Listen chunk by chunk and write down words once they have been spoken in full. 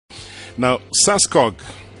Now, SASCOC,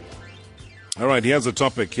 all right, here's a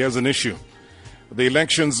topic, here's an issue. The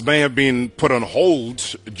elections may have been put on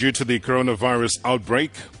hold due to the coronavirus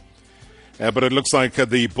outbreak, but it looks like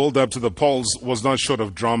the build-up to the polls was not short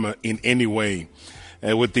of drama in any way,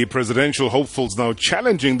 with the presidential hopefuls now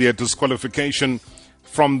challenging their disqualification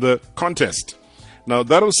from the contest. Now,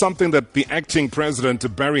 that was something that the acting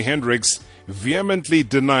president, Barry Hendricks, vehemently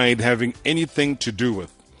denied having anything to do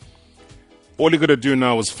with. All you got to do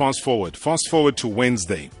now is fast forward to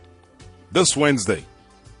Wednesday. This Wednesday,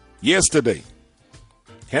 yesterday,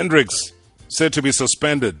 Hendricks said to be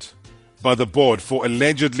suspended by the board for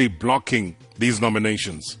allegedly blocking these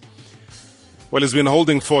nominations. Well, he's been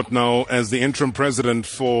holding fort now as the interim president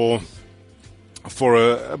for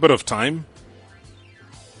a bit of time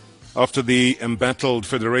after the embattled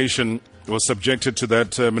federation was subjected to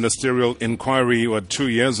that ministerial inquiry 2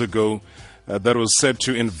 years ago that was set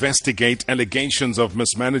to investigate allegations of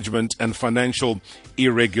mismanagement and financial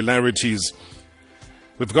irregularities.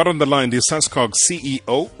 We've got on the line the SASCOC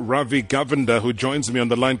CEO, Ravi Govender, who joins me on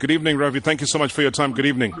the line. Good evening, Ravi. Thank you so much for your time. Good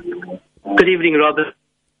evening. Good evening, Robert.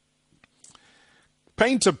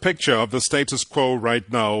 Paint a picture of the status quo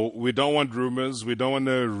right now. We don't want rumors. We don't want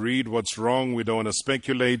to read what's wrong. We don't want to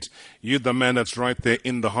speculate. You're the man that's right there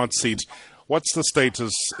in the hot seat. What's the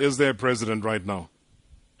status? Is there a president right now?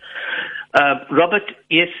 Robert,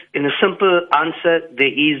 yes, in a simple answer, there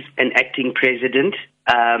is an acting president.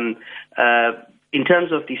 In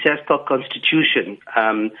terms of the SASCOC constitution,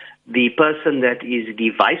 the person that is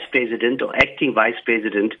the vice president or acting vice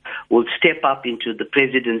president will step up into the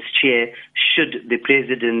president's chair should the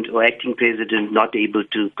president or acting president not able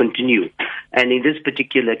to continue. And in this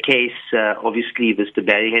particular case, obviously, Mr.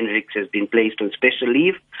 Barry Hendricks has been placed on special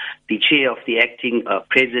leave. The chair of the acting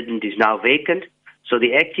president is now vacant. So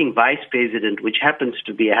the acting vice president, which happens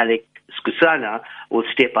to be Alec Skusana, will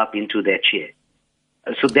step up into that chair.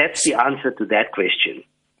 So that's the answer to that question.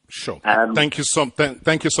 Sure. Thank you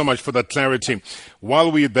so much for that clarity.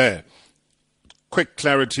 While we're there, quick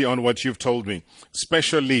clarity on what you've told me.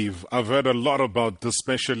 Special leave. I've heard a lot about the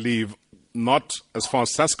special leave, not as far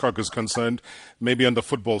as SASCOC is concerned, maybe on the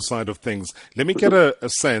football side of things. Let me get a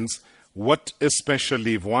sense. What is special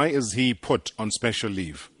leave? Why is he put on special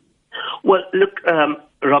leave? Well, look,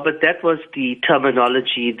 Robert, that was the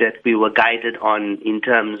terminology that we were guided on in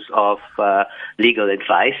terms of legal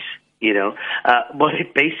advice. What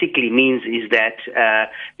it basically means is that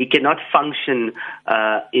he cannot function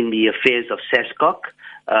in the affairs of SASCOC,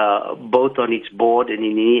 both on its board and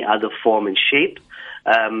in any other form and shape.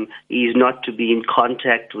 He is not to be in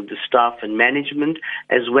contact with the staff and management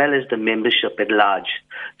as well as the membership at large.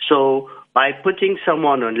 So by putting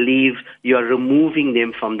someone on leave, you are removing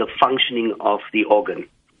them from the functioning of the organ.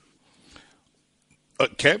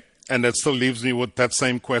 Okay, and that still leaves me with that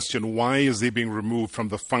same question. Why is he being removed from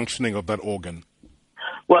the functioning of that organ?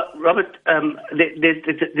 Well, Robert,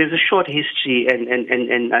 there's a short history,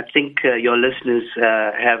 and I think your listeners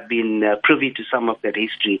have been privy to some of that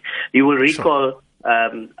history. You will recall... Sure.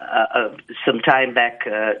 Some time back,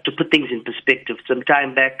 to put things in perspective, some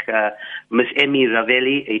time back, Ms. Emmy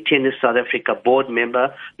Ravelli, a Tennis South Africa board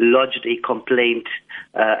member, lodged a complaint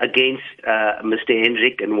against Mr.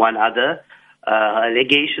 Hendrick and one other.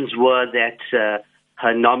 Allegations were that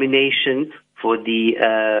her nomination for the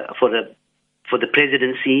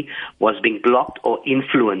presidency was being blocked or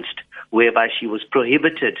influenced, whereby she was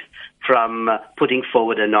prohibited from putting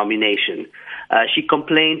forward a nomination. She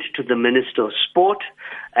complained to the Minister of Sport,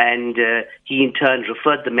 and he in turn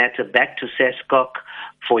referred the matter back to SASCOC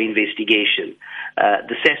for investigation.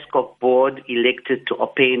 The SASCOC board elected to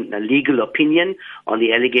obtain a legal opinion on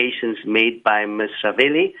the allegations made by Ms.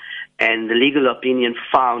 Ravelli, and the legal opinion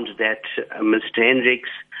found that Mr. Hendricks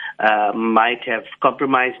might have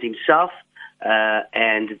compromised himself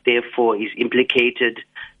and therefore is implicated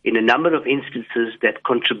in a number of instances that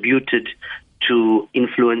contributed to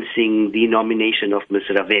influencing the nomination of Ms.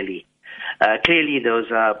 Ravelli. Clearly,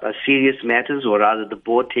 those are serious matters, or rather the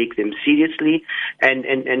board take them seriously.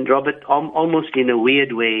 And Robert, almost in a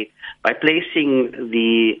weird way, by placing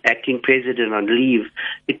the acting president on leave,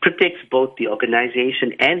 it protects both the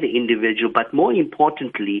organization and the individual, but more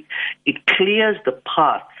importantly, it clears the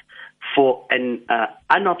path for an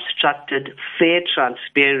unobstructed, fair,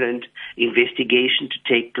 transparent investigation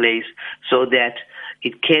to take place so that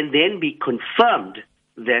it can then be confirmed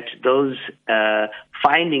that those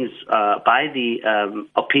findings by the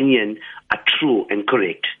opinion are true and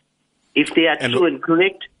correct. If they are true and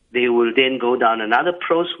correct, they will then go down another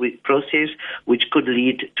process which could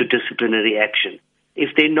lead to disciplinary action.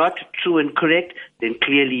 If they're not true and correct, then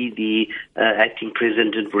clearly the acting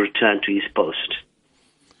president will return to his post.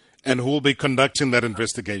 And who will be conducting that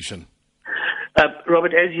investigation?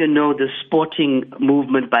 Robert, as you know, the sporting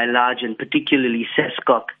movement by large, and particularly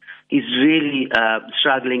SASCOC, is really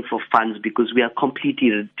struggling for funds because we are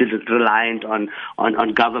completely reliant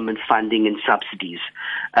on government funding and subsidies.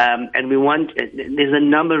 And there's a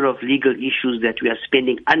number of legal issues that we are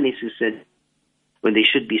spending unnecessarily when they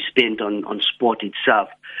should be spent on sport itself.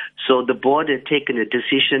 So the board had taken a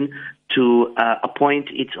decision to appoint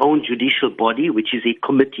its own judicial body, which is a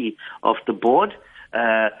committee of the board,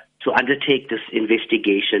 to undertake this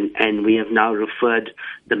investigation, and we have now referred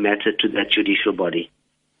the matter to that judicial body.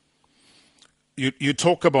 You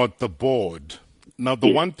talk about the board. Now,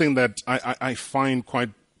 the one thing that I find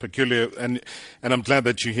quite peculiar, and I'm glad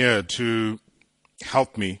that you're here to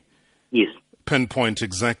help me pinpoint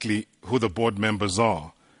exactly who the board members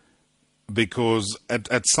are, because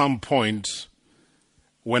at some point,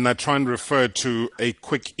 when I try and refer to a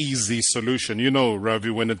quick, easy solution, you know,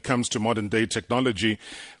 Ravi, when it comes to modern day technology,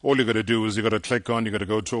 all you got to do is you got to click on, you got to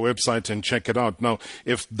go to a website and check it out. Now,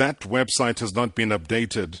 if that website has not been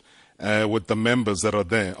updated with the members that are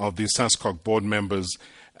there, of the SASCOC board members,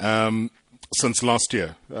 since last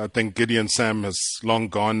year, I think Gideon Sam has long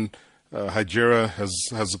gone, Hajira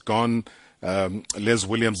has gone, Les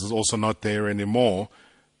Williams is also not there anymore,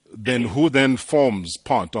 then who then forms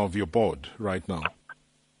part of your board right now?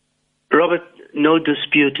 Robert, no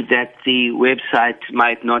dispute that the website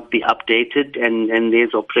might not be updated, and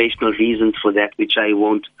there's operational reasons for that, which I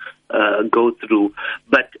won't go through.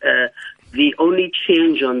 But the only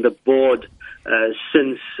change on the board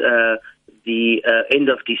since the end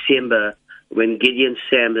of December, when Gideon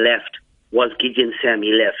Sam left, was Gideon Sam.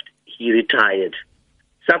 He left. He retired.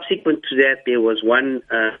 Subsequent to that, there was one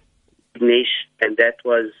nation, and that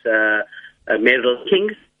was Meryl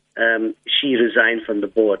King. She resigned from the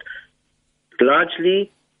board.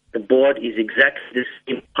 Largely, the board is exactly the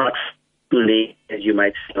same part as you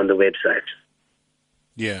might see on the website.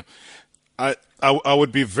 Yeah. I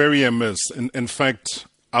would be very amiss. In fact,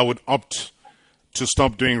 I would opt to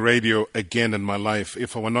stop doing radio again in my life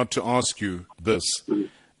if I were not to ask you this.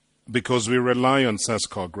 Because we rely on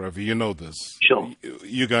SASCOC, Ravi, you know this. Sure.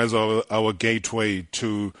 You guys are our gateway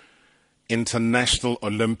to international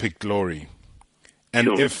Olympic glory.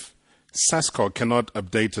 And if SASCOC cannot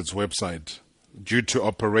update its website due to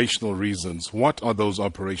operational reasons, what are those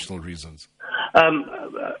operational reasons?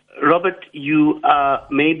 Robert, you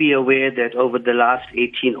may be aware that over the last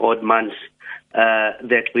 18-odd months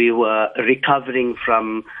that we were recovering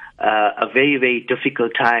from a very, very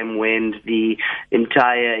difficult time when the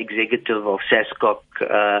entire executive of SASCOC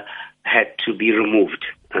had to be removed.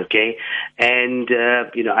 Okay, and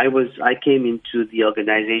I came into the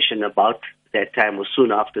organization about that time or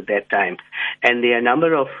soon after that time, and there are a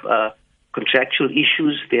number of contractual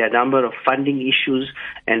issues, there are a number of funding issues,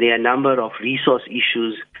 and there are a number of resource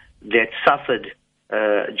issues that suffered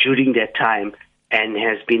during that time and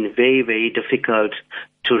has been very, very difficult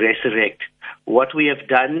to resurrect. What we have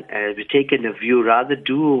done, we've taken a view, rather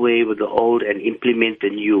do away with the old and implement the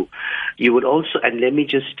new. You would also, and let me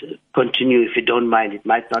just continue if you don't mind, it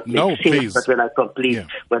might not make sense, please. But when I complete,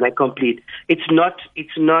 it's an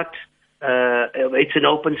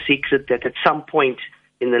open secret that at some point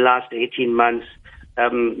in the last 18 months,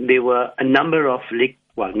 there were a number of,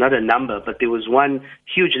 not a number, but there was one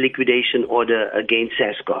huge liquidation order against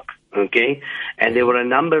SASCOC, okay? And there were a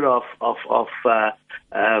number of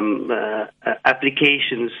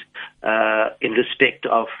applications in respect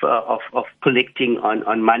of collecting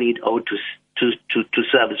on money owed to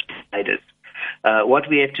service providers. What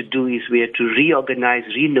we had to do is we had to reorganize,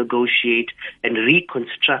 renegotiate, and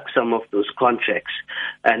reconstruct some of those contracts.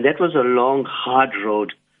 And that was a long, hard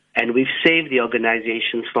road, and we've saved the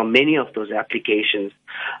organizations from many of those applications.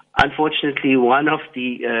 Unfortunately, one of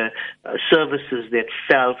the services that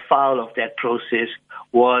fell foul of that process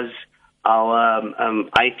was our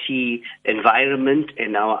IT environment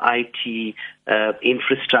and our IT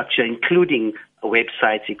infrastructure, including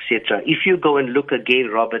websites, etc. If you go and look again,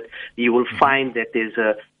 Robert, you will find that there's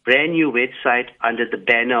a brand new website under the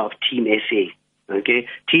banner of Team SA. Okay,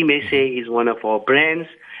 Team SA is one of our brands,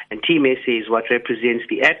 and Team SA is what represents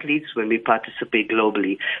the athletes when we participate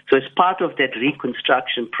globally. So as part of that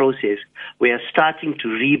reconstruction process, we are starting to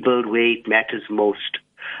rebuild where it matters most.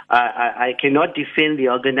 I cannot defend the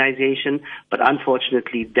organization, but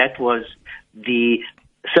unfortunately that was the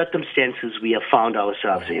circumstances we have found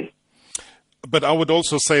ourselves in. But I would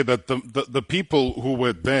also say that the people who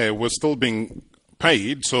were there were still being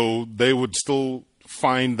paid, so they would still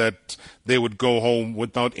find that they would go home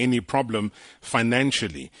without any problem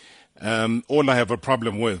financially. All I have a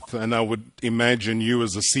problem with, and I would imagine you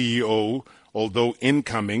as a CEO although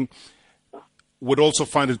incoming, would also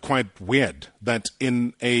find it quite weird that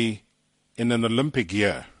in an Olympic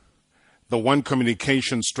year, the one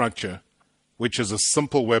communication structure, which is a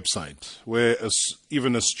simple website, where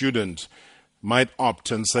even a student might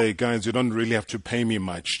opt and say, guys, you don't really have to pay me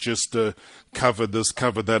much, just cover this,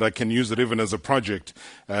 cover that. I can use it even as a project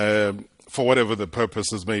for whatever the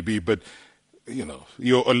purposes may be. But,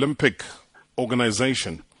 your Olympic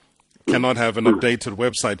organization cannot have an updated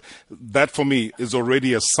website. That, for me, is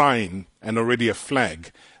already a sign and already a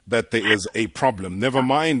flag that there is a problem. Never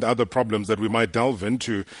mind other problems that we might delve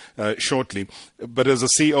into shortly. But as a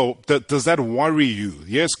CEO, does that worry you?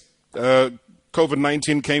 Yes,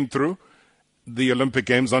 COVID-19 came through. The Olympic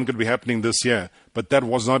Games aren't going to be happening this year, but that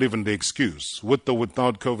was not even the excuse. With or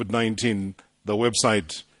without COVID-19, the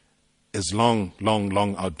website is long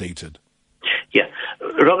outdated. Yeah.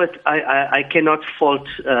 Robert, I cannot fault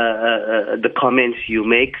the comments you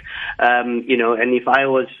make, and if I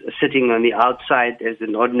was sitting on the outside as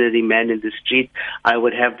an ordinary man in the street, I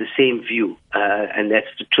would have the same view, and that's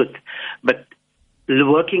the truth. But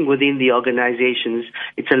working within the organizations,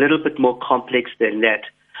 it's a little bit more complex than that.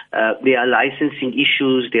 There are licensing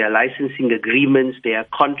issues, there are licensing agreements, there are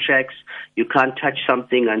contracts. You can't touch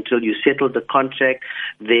something until you settle the contract.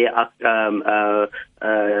 There are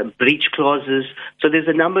breach clauses. So there's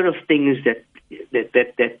a number of things that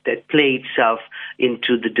play itself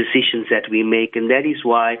into the decisions that we make, and that is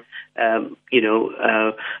why the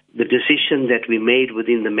decision that we made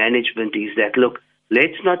within the management is that, look,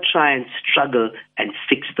 let's not try and struggle and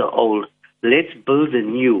fix the old. Let's build a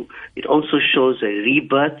new. It also shows a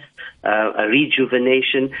rebirth, a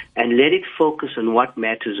rejuvenation, and let it focus on what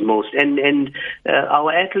matters most. And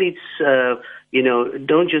our athletes,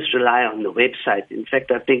 don't just rely on the website. In fact,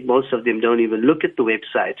 I think most of them don't even look at the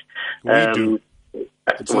website. We do.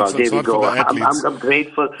 There we go. I'm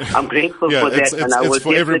grateful. I'm grateful for that. It's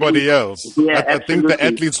for everybody else. Yeah, I think the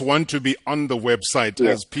athletes want to be on the website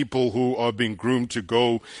as people who are being groomed to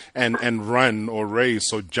go and run or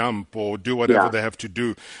race or jump or do whatever they have to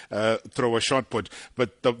do, throw a shot put.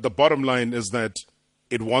 But the bottom line is that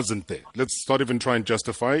it wasn't there. Let's not even try and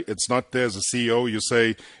justify. It's not there. As a CEO, you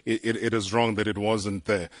say it is wrong that it wasn't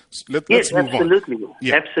there. Let's move absolutely. on.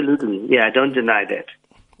 Yeah. Absolutely. Yeah, I don't deny that.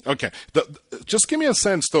 Okay. Just give me a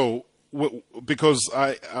sense, though, because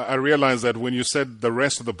I realize that when you said the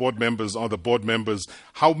rest of the board members are the board members,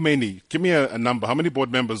 how many? Give me a number. How many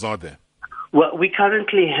board members are there? Well, we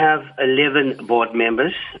currently have 11 board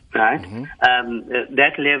members, right? Mm-hmm.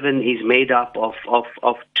 That 11 is made up of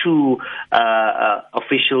two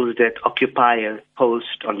officials that occupy a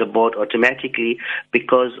post on the board automatically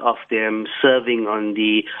because of them serving on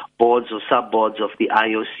the boards or sub-boards of the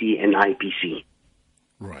IOC and IPC.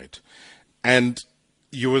 Right. And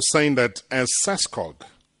you were saying that as SASCOC,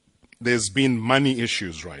 there's been money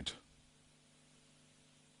issues, right?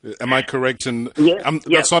 Am I correct? Yes,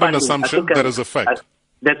 that's not funding. An assumption, that is a fact.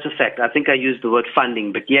 That's a fact. I think I used the word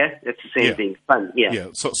funding, but that's the same thing.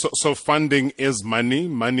 Yeah. So funding is money.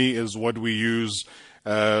 Money is what we use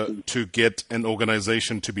to get an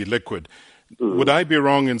organization to be liquid. Would I be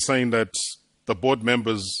wrong in saying that the board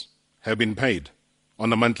members have been paid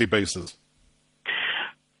on a monthly basis?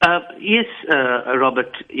 Yes,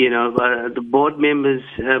 Robert, the board members,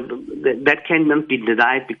 that cannot be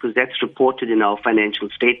denied because that's reported in our financial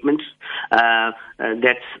statements.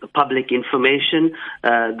 That's public information.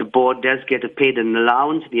 The board does get paid an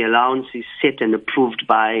allowance. The allowance is set and approved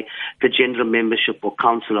by the general membership or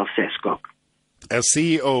council of SASCOC. As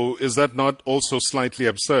CEO, is that not also slightly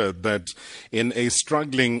absurd that in a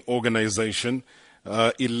struggling organization,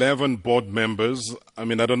 11 board members, I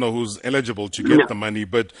mean, I don't know who's eligible to get the money,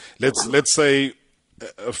 but let's say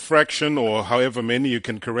a fraction or however many, you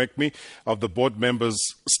can correct me, of the board members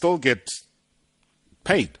still get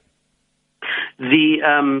paid?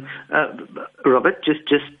 Robert, just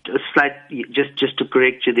to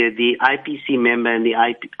correct you there, the IPC member and the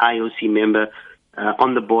IOC member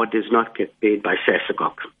on the board does not get paid by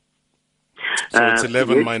SASCOC. So it's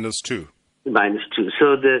 11 minus 2. Minus 2.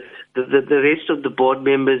 So the rest of the board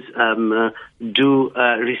members do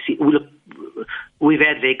receive. We've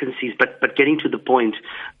had vacancies, but getting to the point,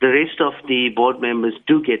 the rest of the board members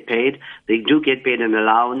do get paid. They do get paid an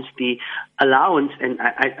allowance. The allowance, and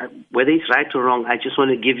I, whether it's right or wrong, I just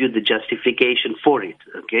want to give you the justification for it.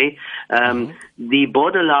 Okay, the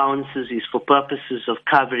board allowances is for purposes of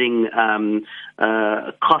covering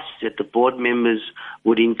costs that the board members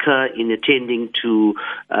would incur in attending to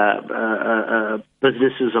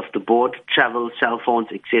businesses of the board, travel, cell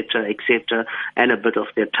phones, etc., and a bit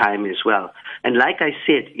of their time as well. And like I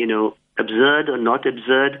said, absurd or not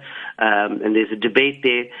absurd, and there's a debate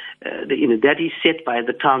there. That is set by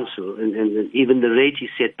the council, and even the rate is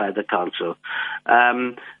set by the council.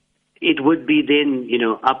 It would be then,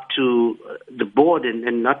 up to the board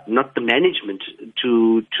and not the management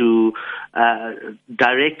to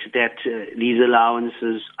direct that these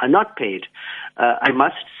allowances are not paid. I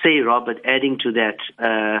must say, Robert, adding to that,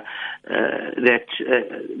 that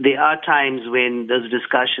there are times when those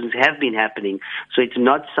discussions have been happening. So it's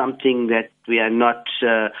not something that we are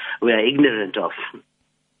ignorant of.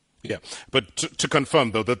 Yeah, but to confirm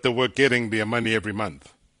though that they were getting their money every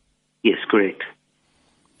month. Yes, correct.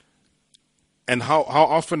 And how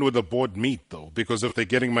often would the board meet, though? Because if they're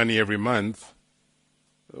getting money every month,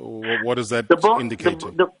 what does that indicate?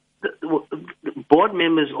 The board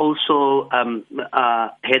members also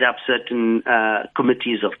head up certain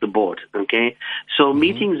committees of the board, okay? So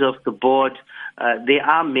meetings of the board, they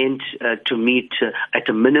are meant to meet at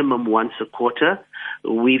a minimum once a quarter.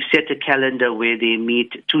 We've set a calendar where they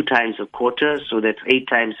meet 2 times a quarter, so that's 8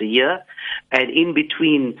 times a year. And in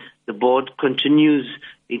between, the board continues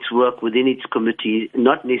its work within its committee,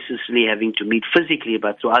 not necessarily having to meet physically,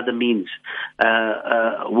 but through other means,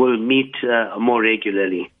 will meet more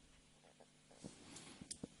regularly.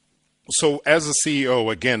 So as a CEO,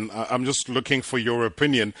 again, I'm just looking for your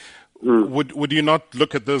opinion. Would you not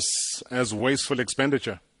look at this as wasteful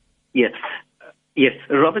expenditure? Yes. Yes,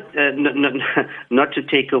 Robert, not to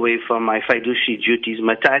take away from my fiduciary duties,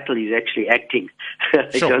 my title is actually acting.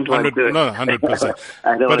 Sure, 100%.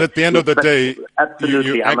 But at the end of the day,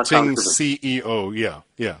 you're acting CEO,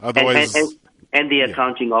 yeah. Otherwise, and the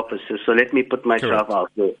accounting officer. So let me put myself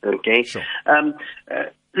out there, okay? Sure.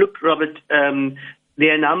 Look, Robert,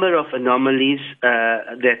 there are a number of anomalies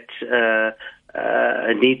that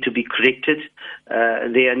need to be corrected.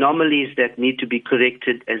 There are anomalies that need to be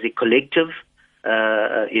corrected as a collective.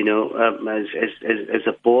 As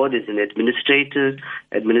a board, as an administration,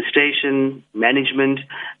 management,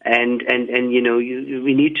 and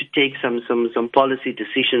we need to take some policy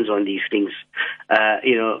decisions on these things.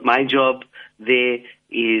 My job there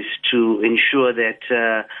is to ensure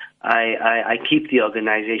that I keep the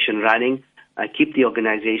organization running, I keep the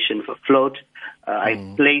organization afloat. I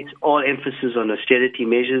place all emphasis on austerity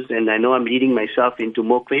measures, and I know I'm leading myself into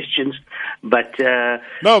more questions, but you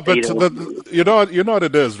know what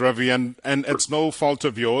it is, Ravi, and it's no fault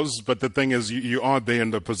of yours. But the thing is, you are there in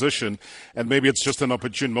the position, and maybe it's just an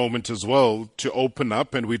opportune moment as well to open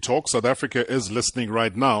up and we talk. South Africa is listening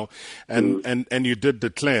right now, and you did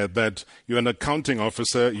declare that you're an accounting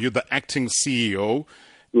officer, you're the acting CEO,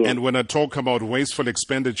 and when I talk about wasteful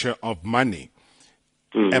expenditure of money.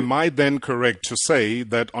 Am I then correct to say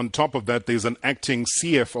that on top of that there's an acting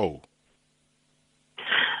CFO?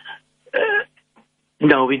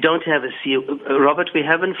 No, we don't have a CFO. Robert, we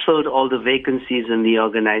haven't filled all the vacancies in the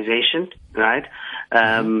organization, right?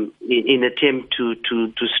 In attempt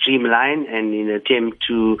to streamline and in attempt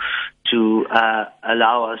to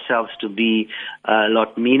allow ourselves to be a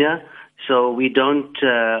lot meaner. So we don't.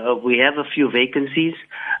 We have a few vacancies.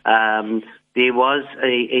 There was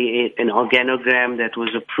an organogram that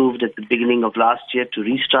was approved at the beginning of last year to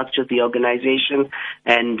restructure the organization,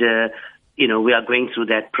 and we are going through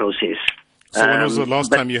that process. So when was the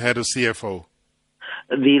last time you had a CFO?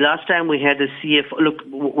 The last time we had a CFO, look,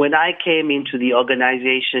 when I came into the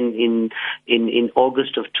organization in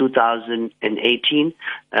August of 2018,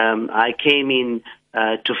 I came in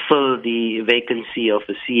to fill the vacancy of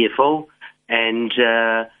a CFO, and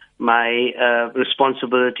my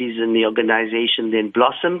responsibilities in the organization then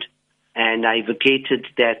blossomed, and I vacated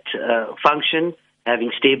that function,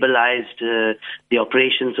 having stabilized the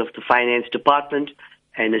operations of the finance department,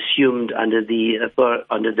 and assumed under the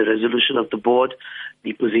resolution of the board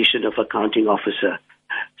the position of accounting officer.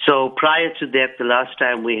 So prior to that, the last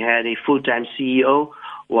time we had a full-time CEO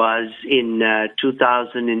was in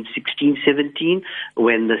 2016-17,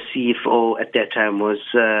 when the CFO at that time was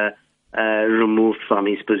removed from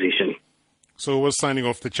his position. So who was signing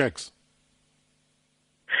off the checks?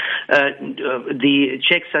 The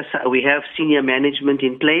checks we have senior management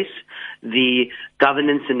in place. The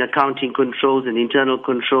governance and accounting controls and internal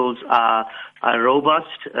controls are robust.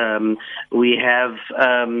 We have,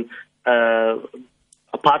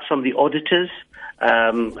 apart from the auditors,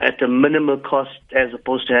 at a minimal cost as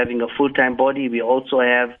opposed to having a full-time body, we also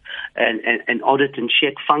have an audit and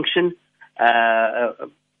check function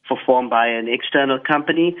performed by an external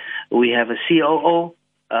company. We have a COO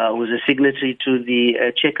who's a signatory to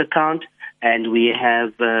the check account, and we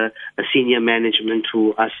have a senior management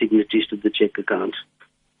who are signatories to the check account.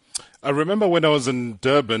 I remember when I was in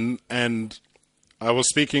Durban and I was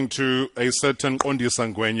speaking to a certain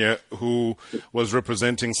Kondisa Ngwenya who was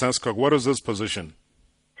representing SASCOC. What is his position?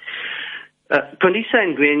 Kondisa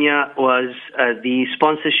Ngwenya was the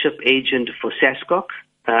sponsorship agent for SASCOC.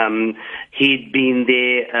 He'd been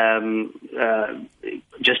there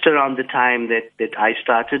just around the time that I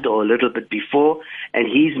started, or a little bit before, and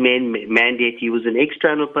his main mandate, he was an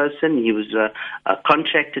external person, he was a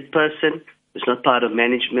contracted person, he was not part of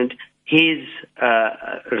management. His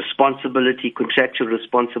responsibility, contractual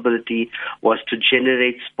responsibility, was to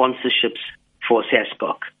generate sponsorships for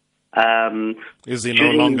SASCOC. Is he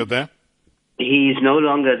no longer there? He's no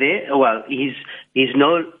longer there. Well, he's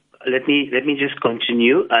no. Let me just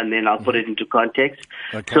continue, and then I'll put it into context.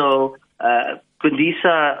 Okay. So,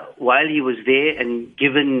 Kondisa, while he was there, and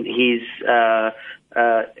given his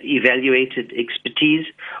evaluated expertise,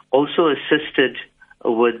 also assisted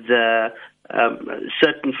with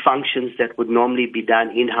certain functions that would normally be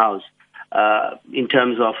done in-house, in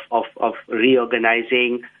terms of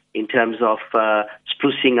reorganizing, in terms of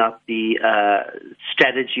sprucing up the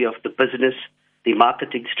strategy of the business, the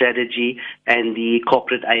marketing strategy, and the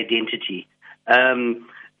corporate identity.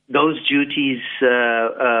 Those duties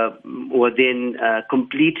were then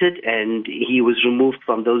completed, and he was removed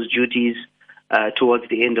from those duties towards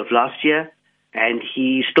the end of last year, and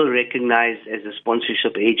he's still recognized as a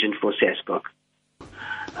sponsorship agent for SASCOC.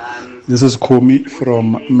 This is Komi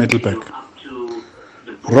from Middleburg.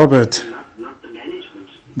 Robert,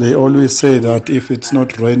 they always say that if it's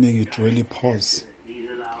not raining, it really pours.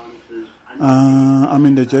 I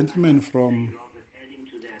mean, the gentleman from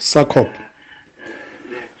SASCOC.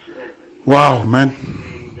 Wow, man.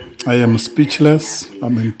 I am speechless.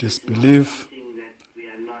 I'm in disbelief.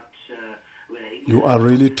 You are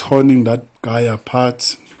really turning that guy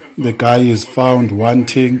apart. The guy is found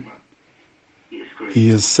wanting. He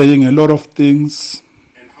is saying a lot of things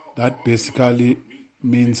that basically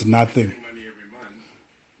means nothing.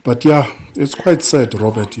 But yeah, it's quite sad,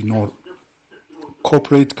 Robert,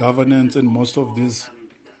 corporate governance in most of these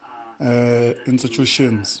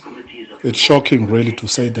institutions. It's shocking, really, to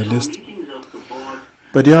say the least.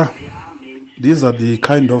 But yeah, these are the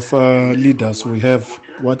kind of leaders we have.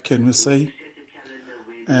 What can we say?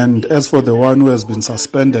 And as for the one who has been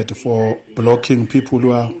suspended for blocking people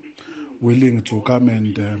who are willing to come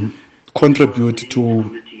and contribute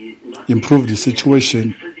to improve the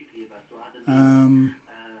situation,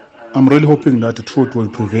 I'm really hoping that the truth will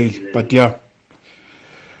prevail. But yeah,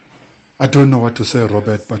 I don't know what to say,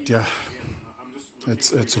 Robert, but yeah,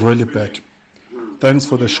 it's really bad. Thanks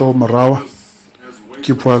for the show, Marawa.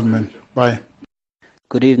 Keep well, man. Bye.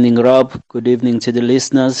 Good evening, Rob. Good evening to the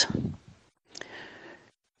listeners.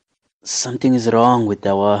 Something is wrong with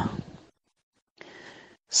our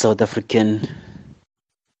South African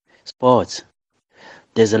sports.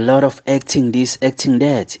 There's a lot of acting this, acting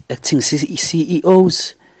that, acting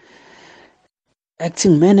CEOs,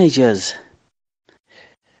 acting managers,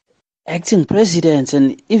 acting presidents,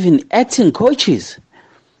 and even acting coaches.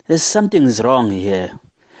 There's something's wrong here.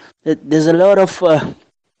 There's a lot of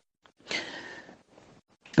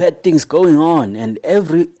bad things going on, and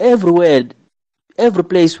everywhere, every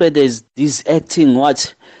place where there's this acting,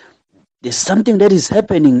 there's something that is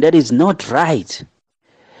happening that is not right.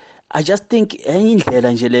 I just think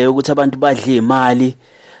indlela nje leyo ukuthi abantu badle imali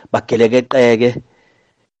bagelekeqeke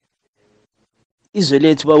izwe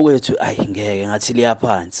lethu bawethu ayingeke ngathi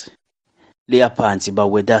liyaphansi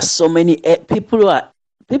but there's so many people are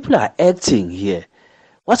acting here.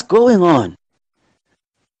 What's going on?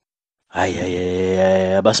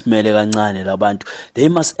 Abasimele kancane labantu. They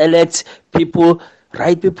must elect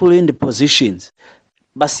right people in the positions.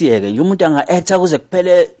 Basiyeke nje umuntu anga-act akuze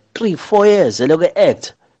kuphele 3-4 years eloku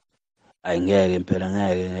act. Ngeke impela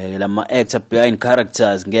ngeke lama actor behind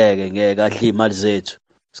characters ngeke adle imali zethu.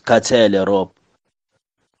 Sikhathele Rob.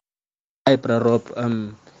 Hi, Rob.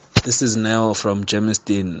 This is Neo from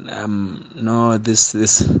Germiston. No, this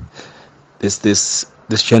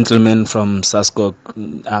gentleman from SASCOC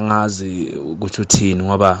angazi ukuthi uthini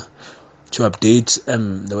ngoba to update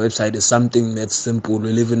the website is something that's simple.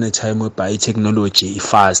 We live in a time whereby technology is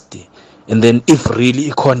fast, and then if really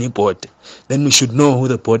ikhona board, then we should know who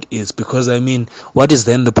the board is, because I mean, what is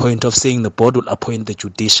then the point of saying the board will appoint the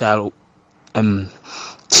judicial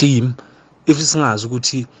team if it's singazi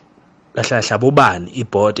ukuthi kahlahla bobani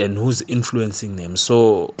i-board and who's influencing them?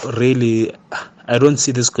 So really, I don't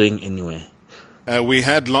see this going anywhere. We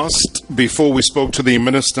had lost, before we spoke to the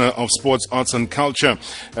Minister of Sports, Arts and Culture,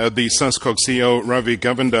 the SASCOC CEO, Ravi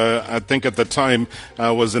Govender. I think at the time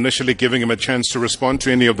was initially giving him a chance to respond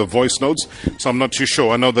to any of the voice notes, so I'm not too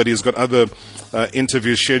sure. I know that he's got other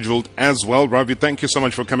interviews scheduled as well. Ravi, thank you so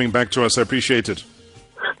much for coming back to us. I appreciate it.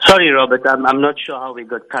 Sorry, Robert, I'm not sure how we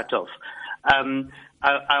got cut off.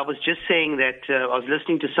 I was just saying that I was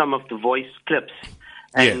listening to some of the voice clips,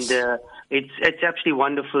 and Yes. It's actually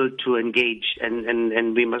wonderful to engage,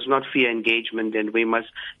 and we must not fear engagement, and we must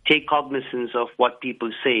take cognizance of what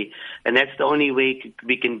people say, and that's the only way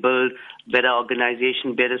we can build better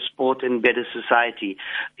organization, better sport, and better society.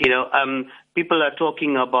 People are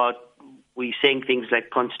talking about, we're saying things like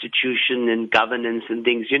constitution and governance and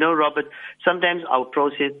things. Robert, sometimes our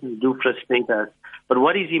processes do frustrate us, but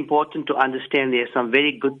what is important to understand, there are some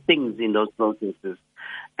very good things in those processes.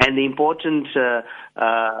 And the important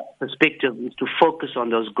perspective is to focus on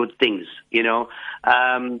those good things,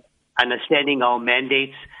 understanding our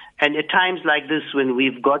mandates. And at times like this, when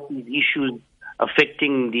we've got these issues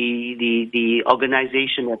affecting the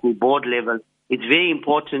organization at the board level, it's very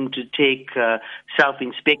important to take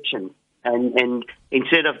self-inspection and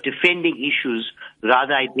instead of defending issues,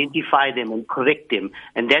 rather identify them and correct them.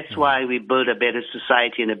 And that's why we build a better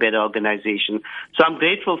society and a better organization. So I'm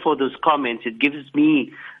grateful for those comments. It gives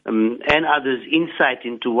me and others insight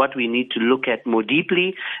into what we need to look at more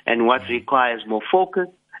deeply and what requires more focus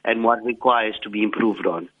and what requires to be improved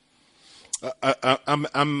on.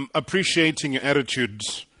 I'm appreciating your attitude,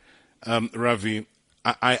 Ravi.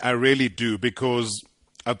 I really do, because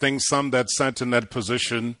I think some that sat in that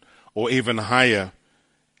position or even higher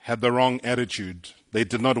had the wrong attitude. They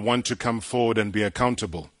did not want to come forward and be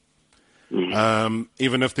accountable.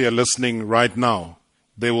 Even if they are listening right now,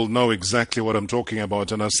 they will know exactly what I'm talking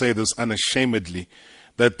about. And I say this unashamedly,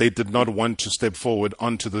 that they did not want to step forward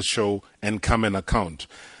onto the show and come and account.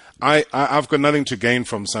 I've got nothing to gain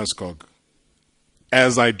from SASCOC,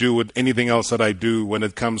 as I do with anything else that I do when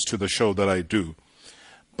it comes to the show that I do.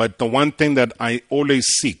 But the one thing that I always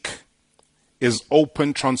seek is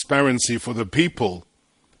open transparency for the people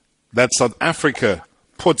that South Africa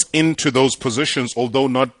puts into those positions, although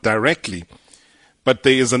not directly. But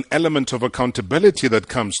there is an element of accountability that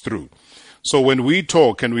comes through. So when we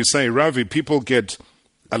talk and we say, Ravi, people get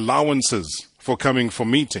allowances for coming for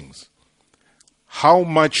meetings, how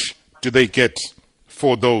much do they get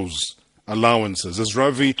for those allowances? Is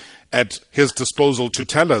Ravi at his disposal to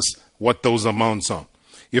tell us what those amounts are?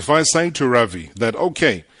 If I say to Ravi that,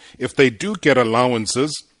 okay, if they do get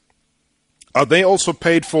allowances, are they also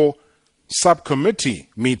paid for subcommittee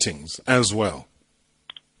meetings as well?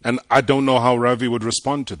 And I don't know how Ravi would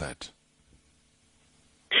respond to that.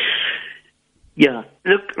 Yeah,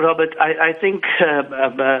 look, Robert, I think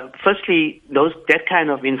firstly, that kind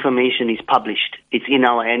of information is published. It's in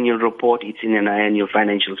our annual report. It's in our annual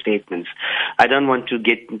financial statements. I don't want to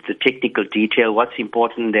get into the technical detail. What's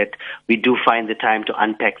important that we do find the time to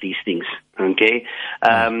unpack these things. Okay.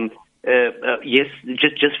 Yes,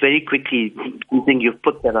 just very quickly, I think you've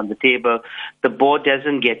put that on the table. The board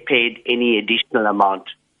doesn't get paid any additional amount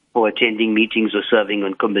for attending meetings or serving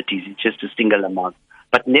on committees. It's just a single amount.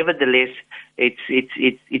 But nevertheless, it's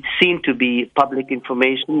seen to be public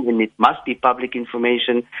information, and it must be public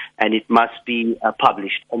information, and it must be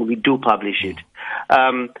published, and we do publish it.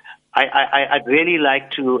 I'd really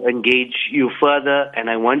like to engage you further, and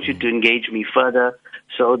I want you to engage me further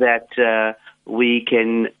so that we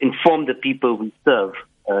can inform the people we serve.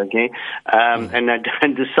 Okay,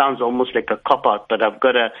 and this sounds almost like a cop-out, but I've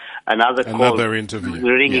got another call interview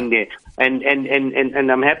ringing there, and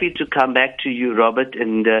I'm happy to come back to you, Robert,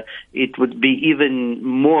 and it would be even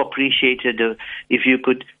more appreciated if you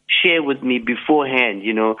could share with me beforehand,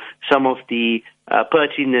 some of the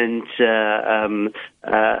pertinent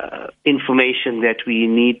information that we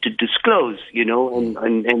need to disclose,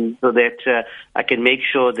 and so that I can make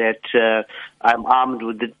sure that I'm armed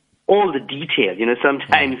with all the detail.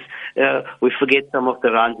 Sometimes we forget some of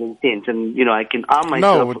the runs and cents, and I can arm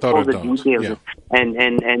myself with all the details,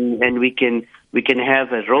 and we can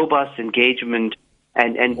have a robust engagement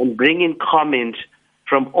and bring in comment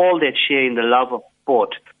from all that share in the love of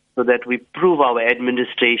sport, so that we prove our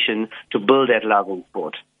administration to build that love in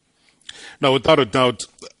sport. Now, without a doubt,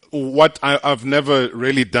 what I've never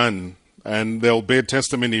really done, and they'll bear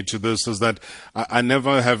testimony to this, is that I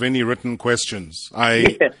never have any written questions.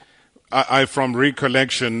 I, from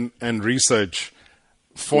recollection and research,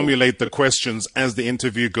 formulate the questions as the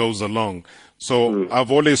interview goes along. So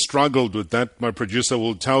I've always struggled with that. My producer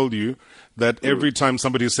will tell you that every time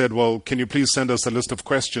somebody said, well, can you please send us a list of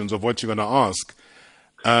questions of what you're going to ask?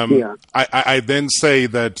 I then say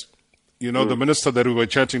that You know, the minister that we were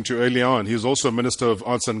chatting to earlier on, he's also a minister of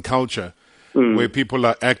arts and culture, where people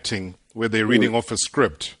are acting, where they're reading off a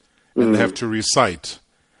script and they have to recite.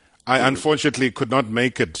 I unfortunately could not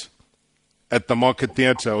make it at the Market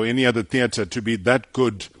Theatre or any other theatre to be that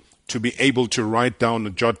good to be able to write down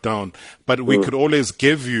and jot down. But we could always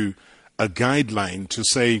give you a guideline to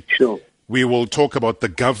say, we will talk about the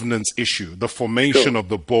governance issue, the formation of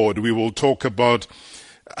the board. We will talk about,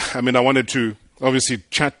 I wanted to obviously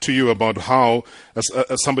chat to you about how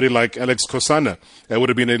somebody like Alex Kosana would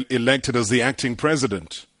have been elected as the acting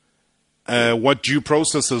president. What due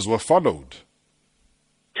processes were followed?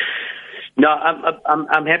 No,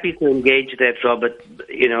 I'm happy to engage that, Robert.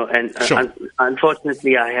 You know, and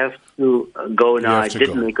unfortunately, I have to go now. I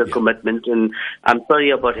did make a commitment, and I'm sorry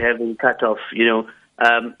about having cut off. You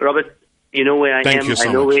know, Robert, you know where I am.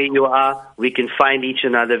 I know where you are. We can find each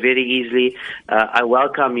other very easily. I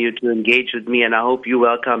welcome you to engage with me, and I hope you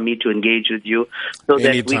welcome me to engage with you, so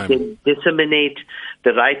that we can disseminate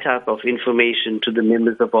the right type of information to the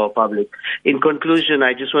members of our public. In conclusion,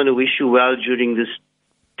 I just want to wish you well during this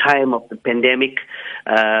time of the pandemic,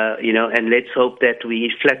 you know, and let's hope that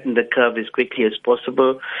we flatten the curve as quickly as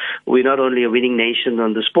possible. We're not only a winning nation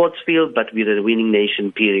on the sports field, but we're a winning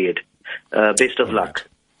nation, period. Best of luck.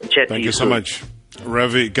 Thank you so much.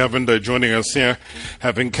 Ravi Govender joining us here,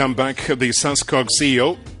 having come back, the SASCOC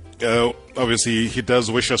CEO. Obviously, he does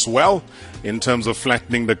wish us well in terms of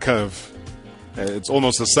flattening the curve. It's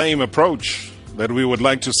almost the same approach that we would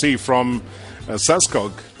like to see from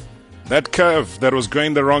SASCOC. That curve that was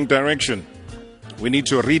going the wrong direction, we need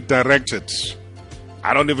to redirect it.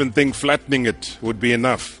 I don't even think flattening it would be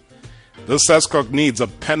enough. This SASCOC needs a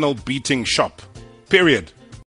panel beating shop. Period.